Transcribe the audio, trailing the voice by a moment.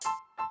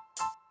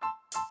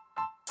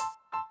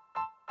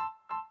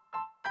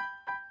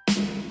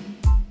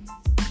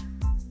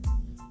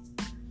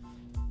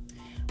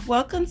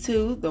Welcome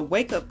to the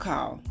Wake Up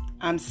Call.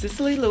 I'm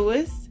Cicely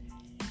Lewis.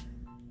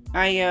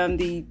 I am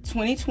the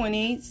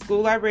 2020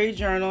 School Library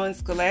Journal and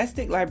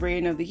Scholastic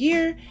Librarian of the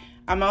Year.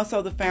 I'm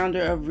also the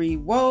founder of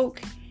Read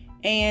Woke,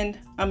 and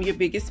I'm your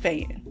biggest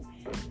fan.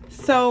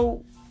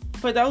 So,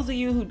 for those of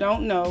you who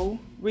don't know,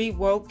 Read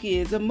Woke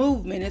is a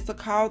movement. It's a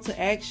call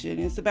to action.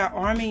 It's about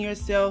arming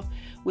yourself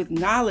with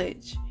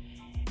knowledge.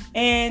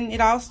 And it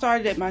all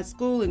started at my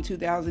school in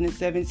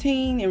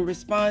 2017 in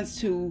response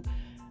to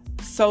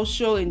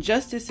social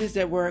injustices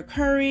that were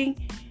occurring,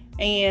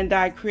 and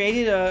I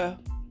created a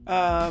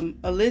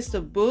list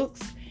of books,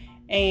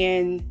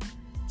 and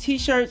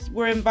t-shirts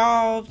were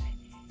involved,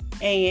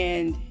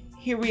 and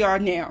here we are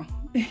now.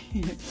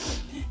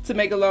 To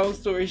make a long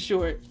story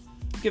short,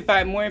 you can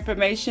find more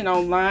information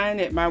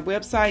online at my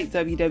website,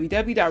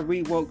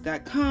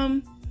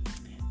 www.readwoke.com.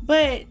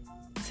 But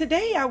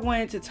today I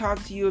wanted to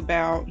talk to you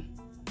about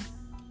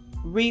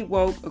Read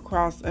Woke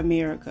across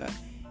America.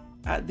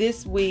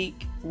 This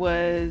week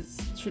was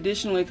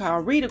traditionally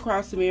called Read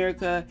Across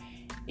America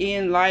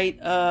in light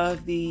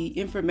of the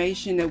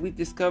information that we've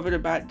discovered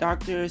about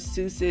Dr.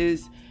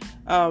 Seuss's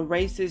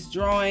racist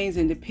drawings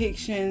and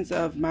depictions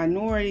of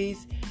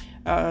minorities,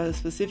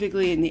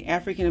 specifically in the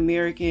African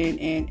American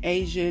and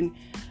Asian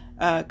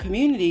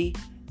community.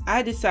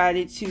 I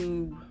decided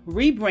to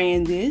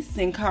rebrand this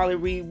and call it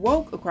Read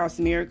Woke Across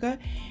America,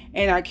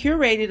 and I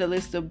curated a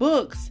list of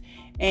books,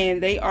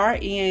 and they are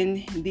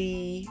in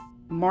the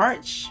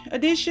March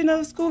edition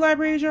of School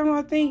Library Journal,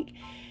 I think.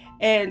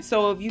 And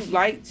so if you'd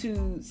like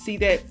to see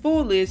that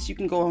full list, you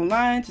can go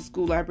online to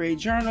School Library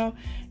Journal.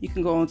 You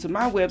can go onto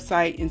my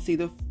website and see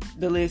the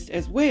list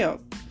as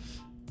well.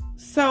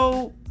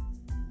 So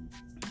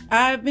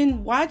I've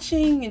been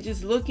watching and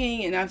just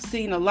looking, and I've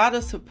seen a lot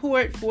of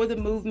support for the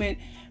movement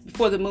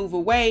before the move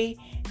away.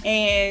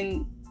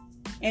 And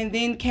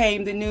then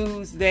came the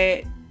news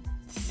that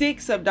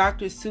 6 of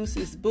Dr.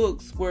 Seuss's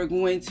books were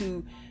going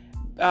to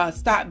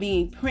stop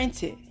being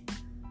printed.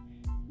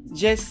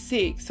 Just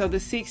 6. So the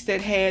 6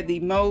 that had the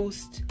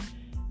most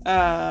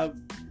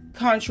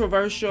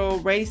controversial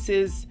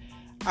racist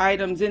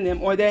items in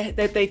them, or that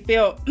they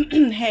felt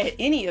had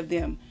any of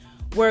them,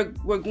 were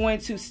going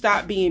to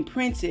stop being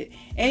printed.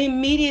 And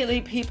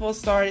immediately people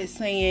started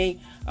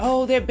saying,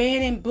 oh, they're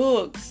banning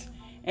books,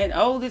 and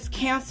oh, this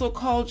cancel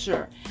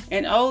culture,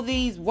 and oh,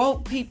 these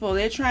woke people,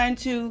 they're trying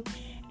to.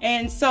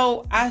 And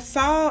so I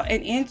saw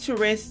an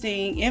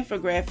interesting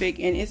infographic,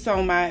 and it's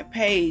on my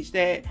page,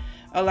 that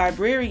a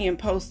librarian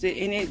posted,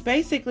 and it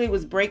basically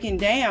was breaking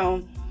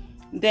down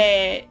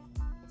that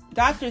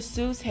Dr.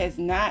 Seuss has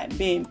not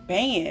been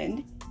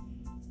banned.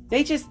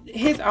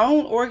 His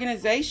own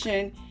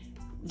organization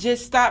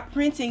just stopped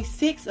printing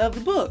 6 of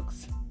the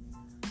books.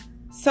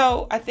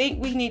 So I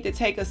think we need to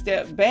take a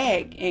step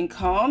back and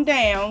calm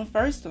down,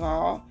 first of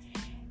all,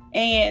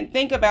 and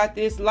think about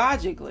this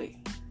logically.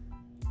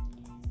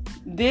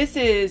 This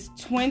is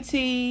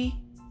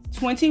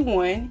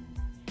 2021.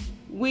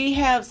 We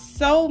have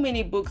so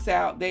many books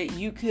out that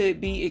you could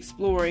be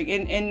exploring,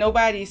 and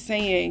nobody's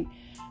saying,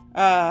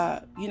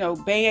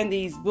 ban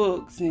these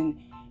books and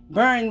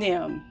burn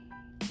them.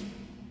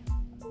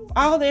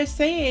 All they're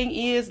saying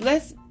is,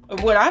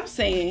 what I'm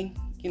saying,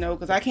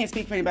 because I can't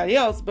speak for anybody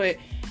else, but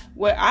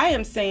what I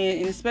am saying,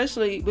 and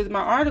especially with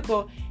my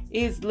article,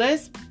 is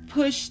let's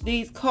push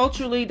these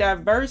culturally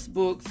diverse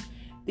books,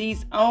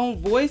 these own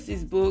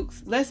voices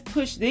books. Let's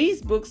push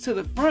these books to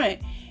the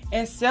front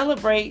and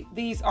celebrate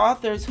these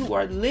authors who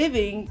are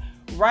living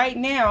right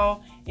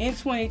now in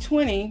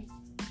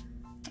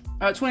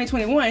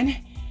 2021,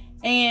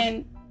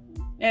 and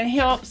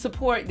help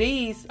support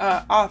these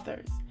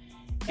authors.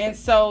 And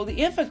so the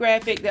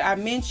infographic that I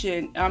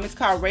mentioned, it's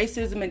called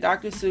Racism and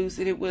Dr. Seuss,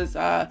 and it was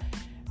I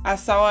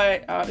saw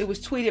it. It was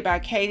tweeted by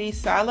Katie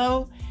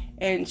Silo,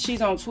 and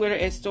she's on Twitter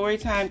at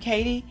Storytime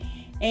Katie.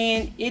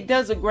 And it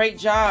does a great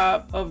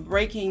job of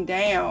breaking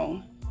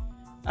down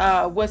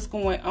what's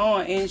going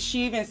on. And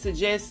she even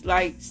suggests,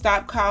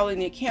 stop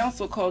calling it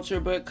cancel culture,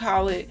 but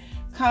call it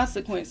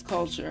consequence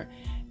culture.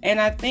 And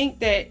I think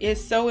that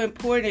it's so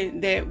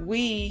important that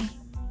we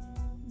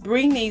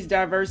bring these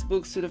diverse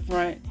books to the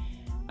front.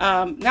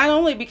 Not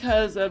only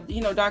because of,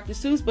 Dr.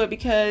 Seuss, but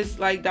because,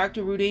 like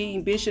Dr.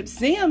 Rudine Bishop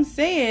Sims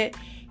said,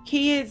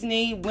 kids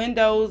need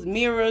windows,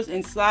 mirrors,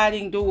 and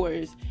sliding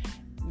doors.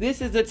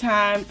 This is the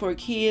time for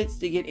kids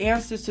to get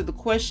answers to the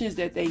questions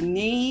that they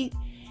need.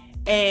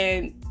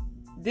 And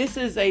this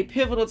is a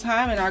pivotal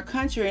time in our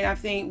country. And I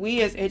think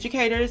we as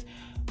educators,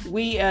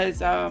 we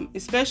as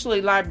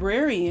especially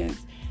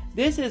librarians,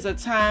 this is a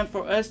time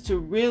for us to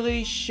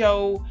really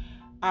show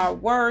our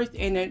worth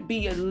and to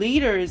be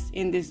leaders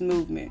in this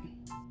movement.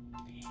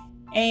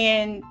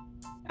 And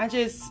I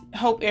just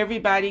hope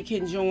everybody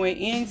can join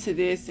into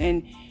this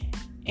and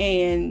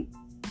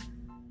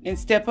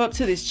step up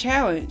to this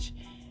challenge.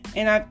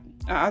 And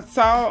I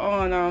saw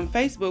on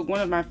Facebook one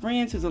of my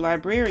friends who's a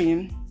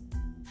librarian,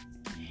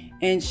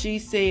 and she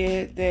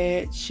said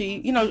that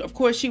she, of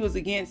course, she was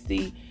against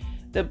the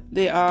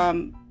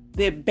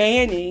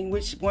banning,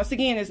 which once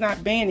again is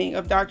not banning,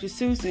 of Dr.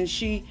 Seuss, and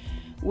she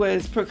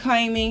was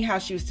proclaiming how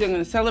she was still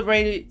going to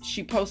celebrate it.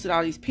 She posted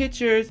all these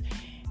pictures,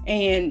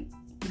 and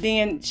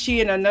then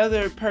she and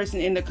another person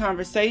in the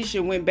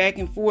conversation went back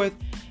and forth,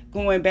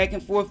 going back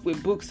and forth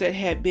with books that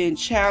had been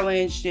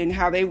challenged and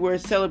how they were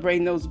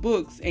celebrating those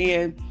books.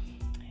 And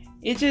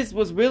it just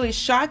was really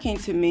shocking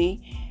to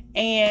me.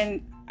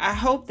 And I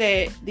hope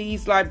that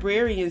these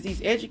librarians,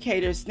 these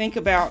educators, think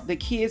about the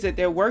kids that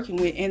they're working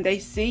with, and they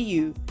see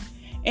you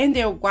and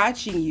they're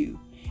watching you.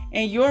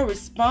 And your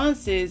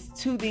responses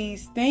to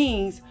these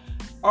things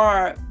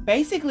are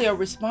basically a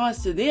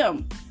response to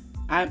them.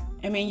 I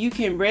mean, you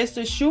can rest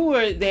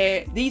assured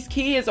that these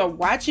kids are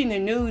watching the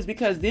news,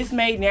 because this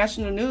made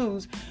national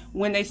news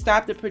when they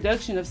stopped the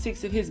production of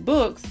 6 of his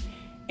books.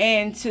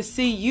 And to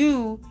see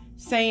you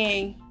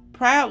saying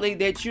proudly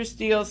that you're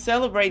still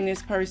celebrating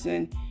this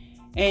person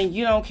and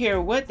you don't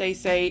care what they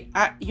say,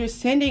 you're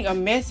sending a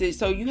message.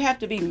 So you have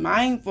to be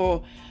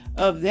mindful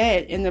of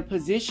that in the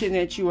position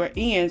that you are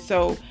in.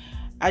 So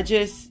I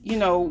just,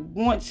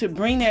 want to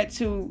bring that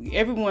to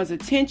everyone's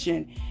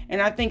attention.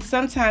 And I think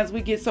sometimes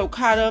we get so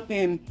caught up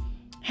in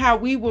how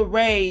we were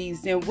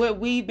raised and what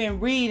we've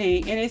been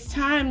reading. And it's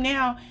time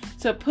now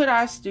to put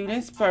our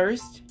students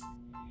first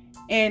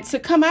and to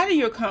come out of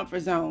your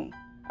comfort zone.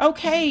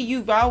 Okay,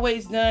 you've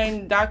always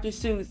done Dr.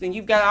 Seuss and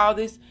you've got all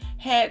these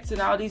hats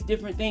and all these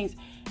different things.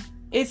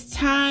 It's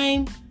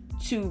time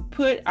to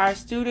put our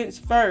students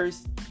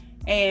first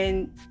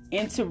and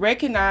to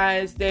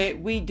recognize that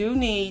we do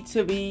need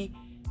to be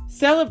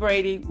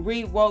celebrating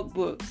read woke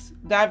books,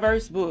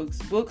 diverse books,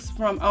 books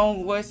from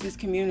Own Voices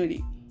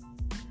community.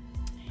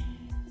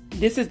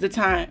 This is the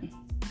time.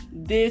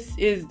 This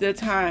is the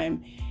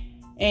time.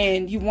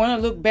 And you want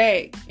to look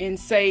back and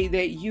say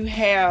that you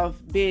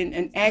have been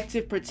an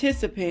active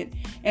participant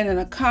and an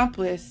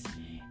accomplice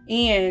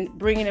in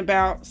bringing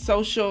about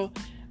social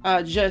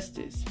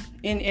justice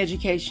in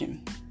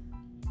education.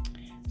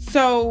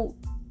 So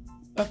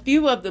a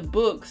few of the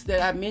books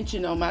that I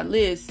mentioned on my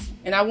list,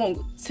 and I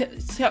won't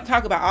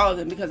talk about all of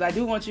them because I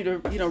do want you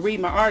to, read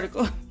my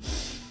article.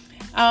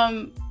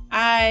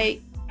 I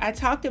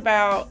talked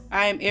about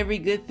I Am Every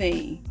Good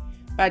Thing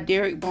by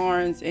Derek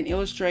Barnes and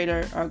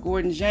illustrator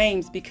Gordon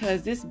James,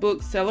 because this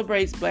book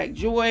celebrates Black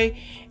joy,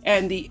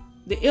 and the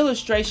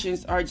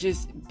illustrations are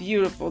just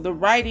beautiful. The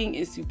writing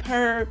is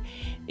superb.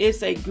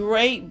 It's a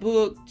great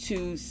book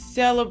to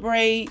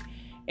celebrate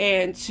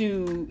and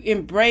to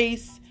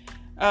embrace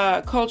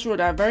cultural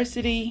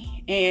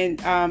diversity,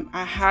 and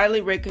I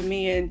highly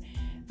recommend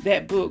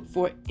that book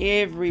for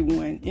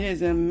everyone. It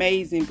is an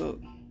amazing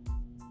book.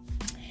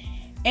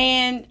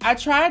 And I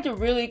tried to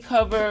really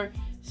cover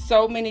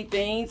so many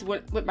things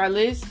with my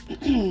list.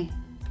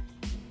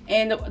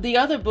 And the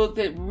other book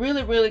that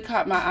really, really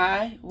caught my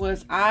eye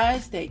was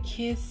Eyes That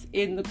Kiss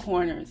in the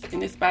Corners,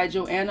 and it's by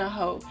Joanna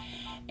Ho.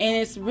 And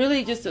it's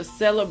really just a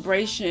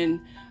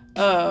celebration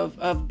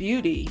of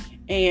beauty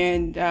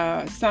and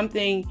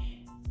something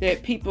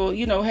that people,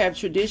 have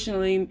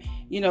traditionally,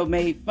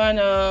 made fun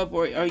of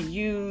or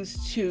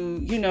used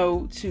to,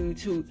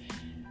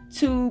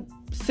 to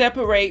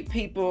separate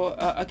people,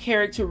 a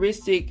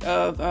characteristic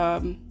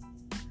of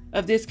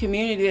this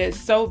community that's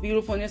so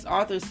beautiful. And this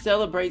author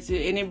celebrates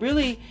it, and it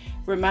really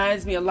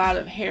reminds me a lot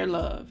of Hair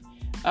Love.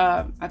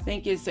 I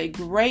think it's a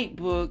great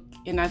book,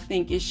 and I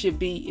think it should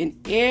be in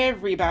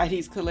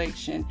everybody's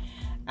collection.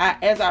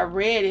 As I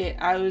read it,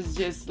 I was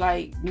just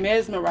like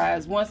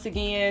mesmerized. Once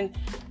again,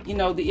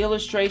 the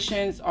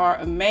illustrations are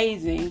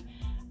amazing,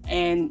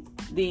 and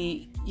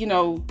the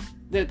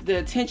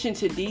attention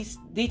to these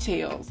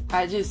details.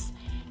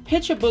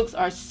 Picture books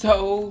are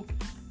so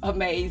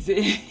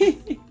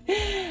amazing.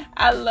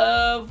 I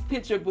love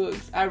picture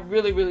books. I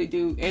really, really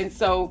do. And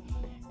so,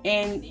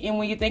 and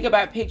when you think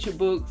about picture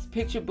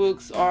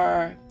books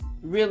are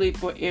really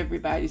for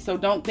everybody. So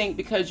don't think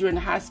because you're in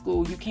high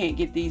school you can't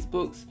get these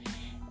books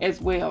as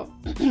well.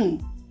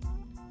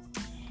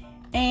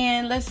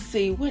 And let's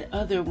see, what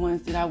other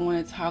ones did I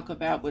want to talk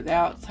about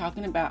without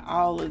talking about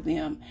all of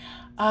them?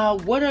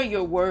 What Are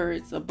Your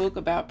Words? A book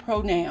about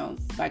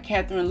pronouns by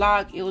Catherine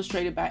Locke,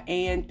 illustrated by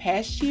Ann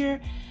Paschier.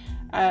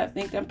 I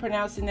think I'm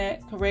pronouncing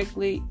that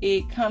correctly.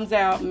 It comes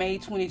out May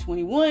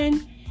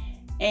 2021,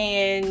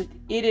 and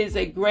it is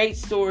a great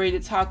story to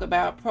talk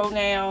about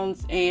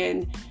pronouns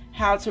and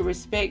how to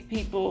respect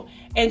people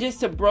and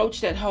just to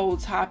broach that whole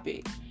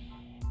topic.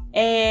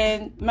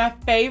 And my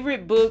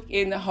favorite book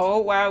in the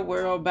whole wide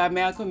world by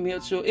Malcolm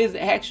Mitchell is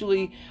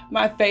actually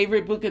my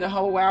favorite book in the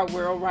whole wide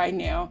world right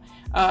now,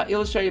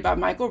 illustrated by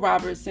Michael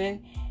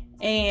Robertson.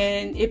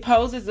 And it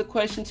poses a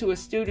question to a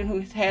student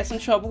who's had some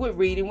trouble with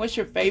reading. What's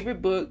your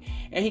favorite book?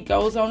 And he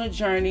goes on a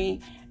journey,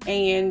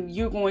 and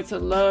you're going to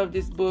love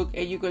this book,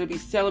 and you're going to be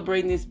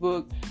celebrating this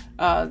book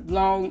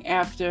long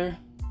after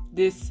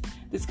this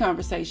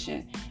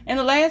conversation. And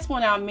the last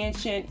one I'll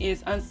mention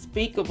is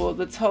Unspeakable,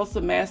 the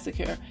Tulsa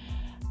Massacre.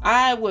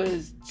 I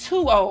was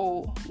too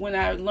old when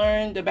I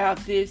learned about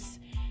this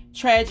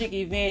tragic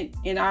event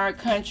in our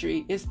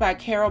country. It's by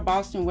Carol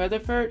Boston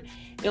Weatherford,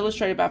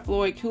 illustrated by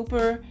Floyd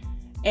Cooper.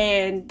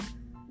 And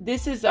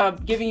this is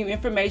giving you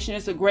information.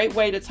 It's a great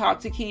way to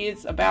talk to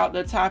kids about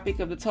the topic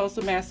of the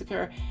Tulsa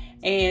Massacre.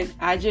 And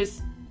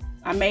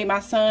I made my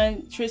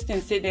son,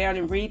 Tristan, sit down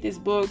and read this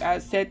book. I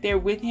sat there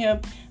with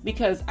him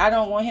because I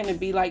don't want him to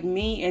be like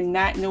me and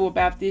not know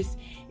about this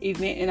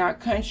event in our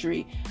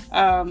country.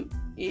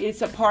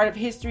 It's a part of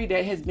history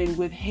that has been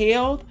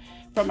withheld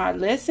from our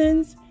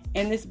lessons.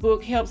 And this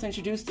book helps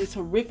introduce this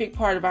horrific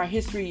part of our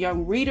history to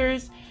young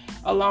readers,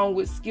 along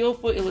with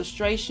skillful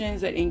illustrations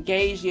that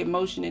engage the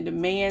emotion and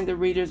demand the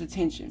reader's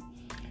attention.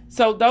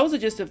 So those are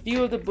just a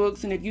few of the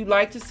books. And if you'd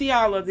like to see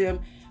all of them,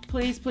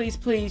 please, please,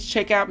 please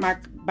check out my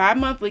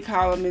bi-monthly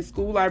column in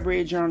School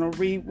Library Journal,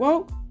 Read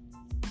Woke.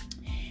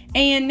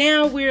 And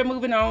now we're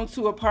moving on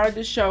to a part of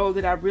the show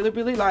that I really,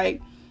 really like.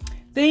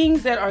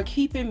 Things that are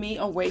keeping me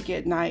awake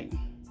at night.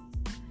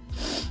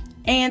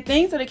 And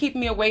things that are keeping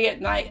me awake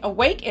at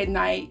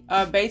night,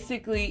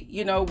 basically,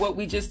 what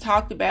we just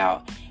talked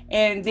about.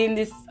 And then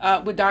this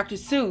with Dr.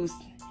 Seuss.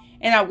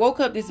 And I woke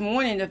up this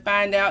morning to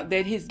find out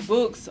that his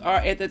books are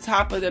at the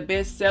top of the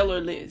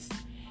bestseller list.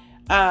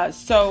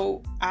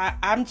 So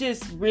I'm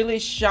just really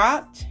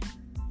shocked.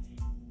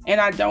 And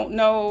I don't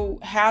know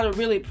how to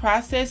really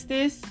process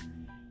this.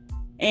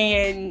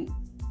 And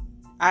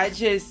I'm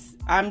just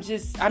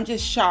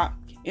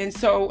shocked. And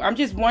so I'm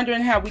just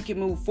wondering how we can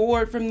move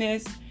forward from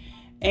this.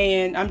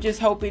 And I'm just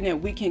hoping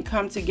that we can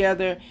come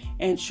together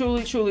and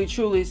truly, truly,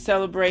 truly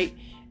celebrate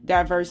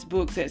diverse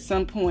books at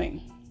some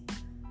point.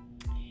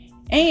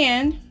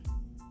 And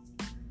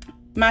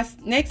my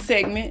next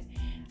segment,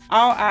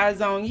 All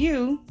Eyes on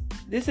You.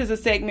 This is a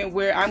segment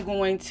where I'm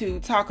going to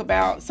talk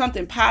about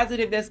something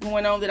positive that's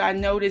going on that I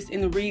noticed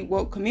in the Read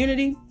Woke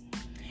community.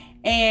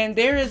 And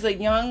there is a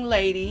young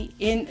lady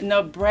in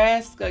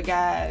Nebraska,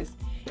 guys.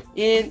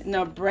 In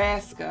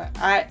Nebraska.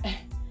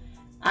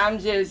 I'm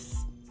just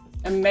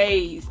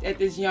amazed at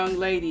this young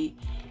lady.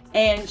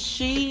 And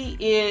she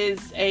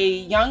is a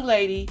young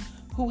lady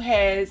who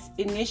has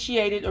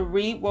initiated a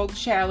Read Woke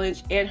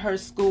challenge at her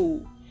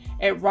school,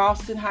 at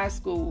Ralston High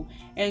School.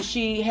 And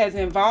she has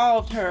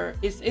involved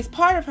it's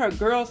part of her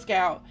Girl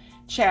Scout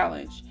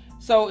challenge.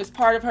 So it's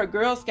part of her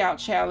Girl Scout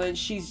challenge.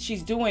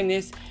 She's doing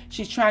this.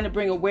 She's trying to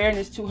bring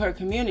awareness to her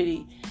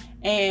community.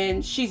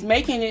 And she's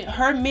making it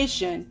her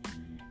mission.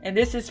 And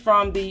this is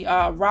from the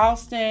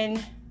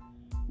Ralston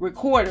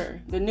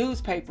Recorder, the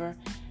newspaper.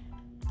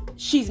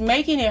 She's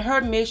making it her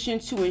mission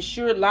to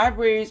ensure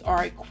libraries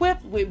are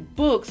equipped with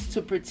books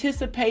to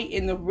participate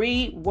in the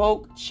Read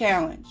Woke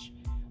Challenge.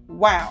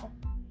 Wow.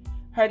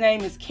 Her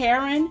name is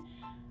Karen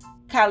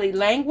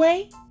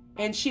Kalilangwe,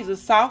 and she's a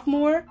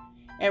sophomore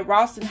at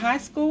Ralston High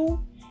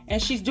School.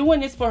 And she's doing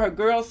this for her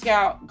Girl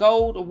Scout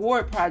Gold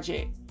Award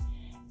project.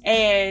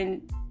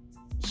 And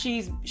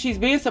she's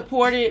being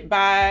supported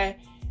by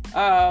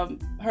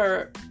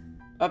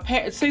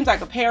it seems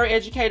like a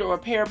paraeducator or a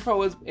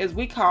parapro as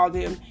we call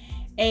them.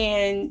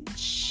 And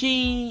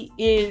she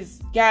is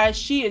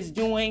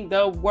doing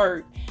the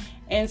work.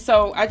 And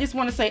so I just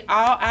want to say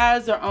all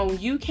eyes are on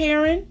you,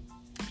 Karen.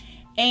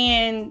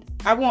 And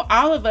I want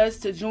all of us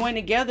to join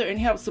together and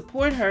help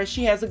support her.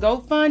 She has a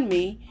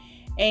GoFundMe.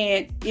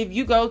 And if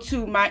you go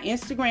to my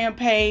Instagram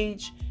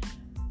page,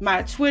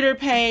 my Twitter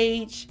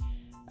page,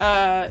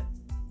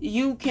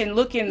 you can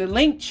look in the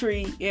link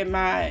tree in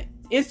my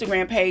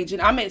Instagram page,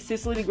 and I'm at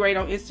Cicely the Great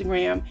on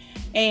Instagram,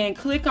 and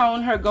click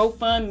on her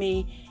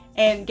GoFundMe.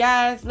 And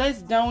guys,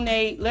 let's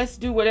donate. Let's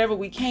do whatever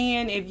we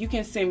can. If you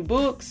can send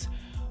books,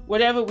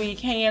 whatever we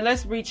can,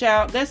 let's reach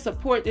out. Let's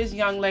support this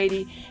young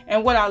lady.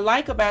 And what I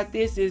like about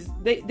this is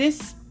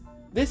this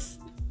is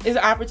an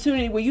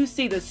opportunity where you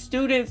see the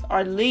students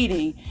are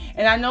leading.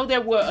 And I know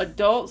there were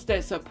adults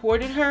that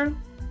supported her,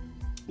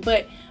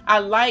 but I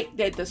like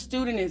that the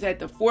student is at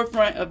the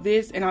forefront of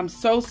this. And I'm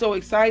so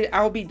excited.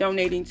 I'll be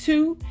donating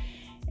too.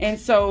 And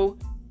so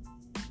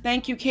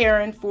thank you,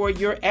 Karen, for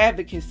your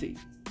advocacy.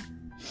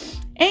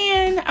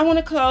 And I want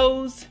to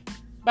close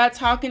by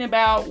talking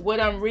about what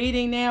I'm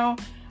reading now.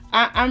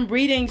 I'm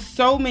reading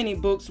so many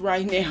books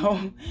right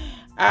now.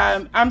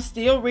 I'm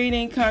still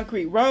reading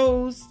Concrete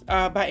Rose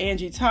by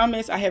Angie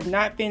Thomas. I have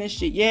not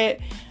finished it yet.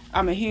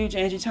 I'm a huge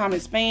Angie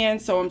Thomas fan,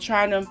 so I'm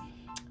trying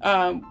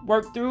to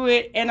work through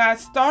it. And I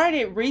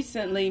started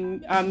recently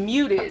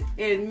Muted.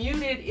 And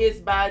Muted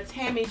is by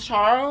Tammy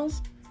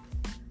Charles.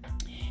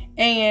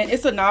 And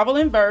it's a novel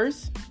in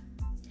verse.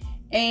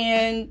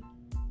 And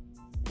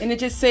it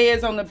just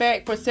says on the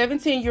back, for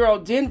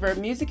 17-year-old Denver,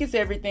 music is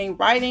everything,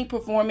 writing,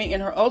 performing,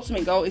 and her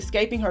ultimate goal,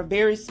 escaping her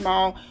very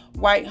small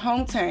white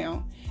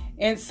hometown.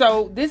 And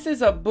so this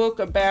is a book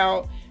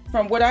about,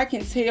 from what I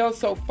can tell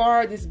so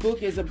far, this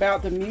book is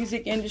about the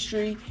music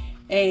industry,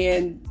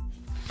 and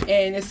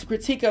it's a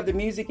critique of the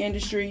music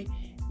industry.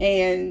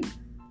 And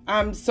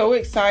I'm so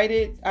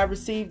excited. I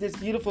received this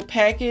beautiful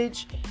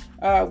package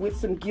with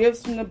some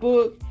gifts from the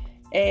book,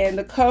 and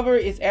the cover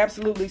is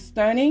absolutely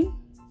stunning.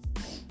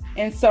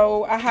 And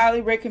so I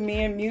highly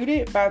recommend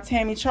Muted by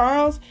Tammy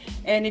Charles.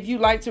 And if you'd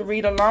like to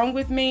read along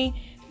with me,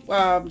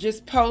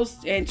 just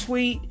post and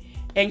tweet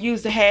and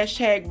use the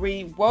hashtag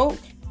ReadWoke.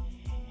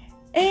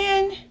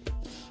 And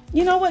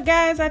you know what,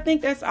 guys? I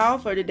think that's all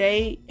for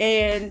today.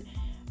 And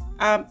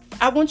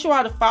I want you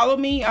all to follow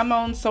me. I'm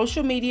on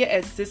social media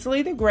at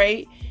Cicely the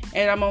Great,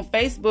 and I'm on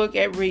Facebook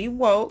at Read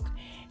Woke.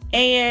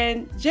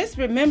 And just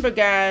remember,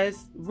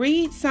 guys,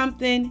 read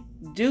something,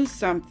 do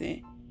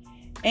something.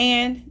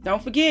 And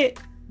don't forget,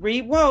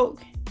 read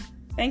woke.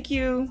 Thank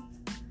you.